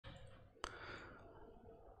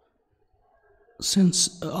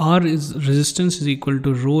since R is resistance is equal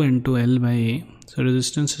to rho into L by A, so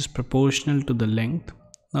resistance is proportional to the length.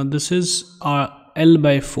 Now this is L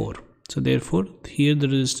by 4, so therefore here the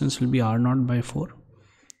resistance will be R0 by 4.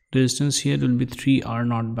 Resistance here will be 3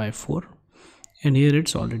 R0 by 4, and here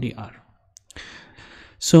it's already R.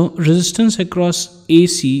 So resistance across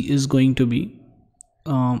AC is going to be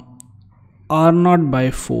R0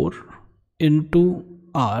 by 4 into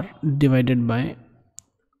R divided by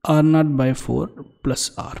R0 by 4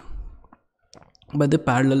 plus R by the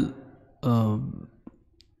parallel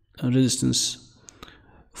resistance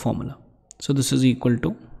formula. So this is equal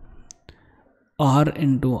to R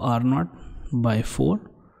into R0 by 4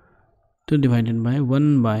 to divided by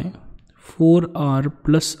 1 by 4R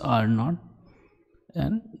plus R0,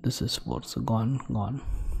 and this is 4, so gone.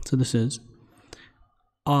 So this is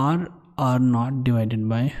R0 divided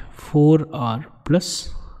by 4R plus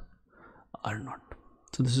R0.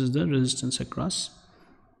 So this is the resistance across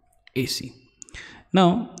AC.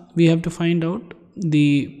 Now we have to find out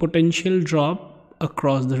the potential drop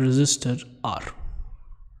across the resistor R.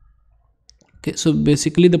 Okay, so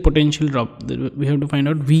basically the potential drop, we have to find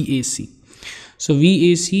out VAC. So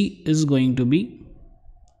VAC is going to be,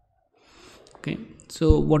 okay,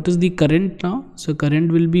 so what is the current now? So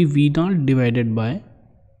current will be V0 divided by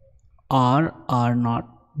R0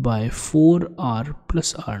 by 4R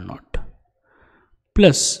plus R0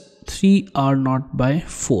 plus 3R0 by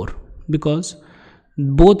 4, because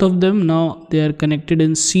both of them now they are connected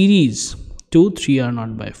in series to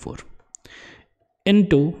 3R0 by 4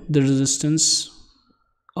 into the resistance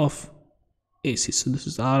of AC. So this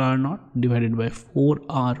is R0 divided by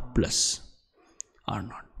 4R plus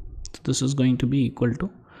R0. So this is going to be equal to,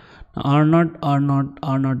 now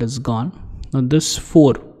R0 is gone. Now this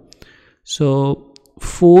 4, so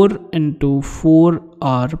 4 into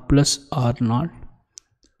 4R plus R0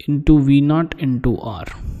 into V0 into R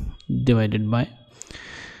divided by,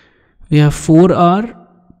 we have 4R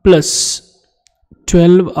plus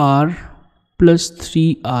 12R plus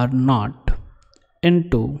 3R0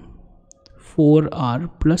 into 4R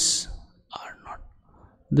plus R0.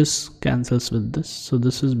 This cancels with this, so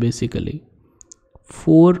this is basically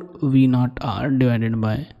 4V0R divided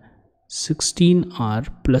by 16R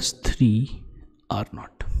plus 3R0.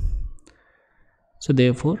 So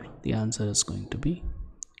therefore the answer is going to be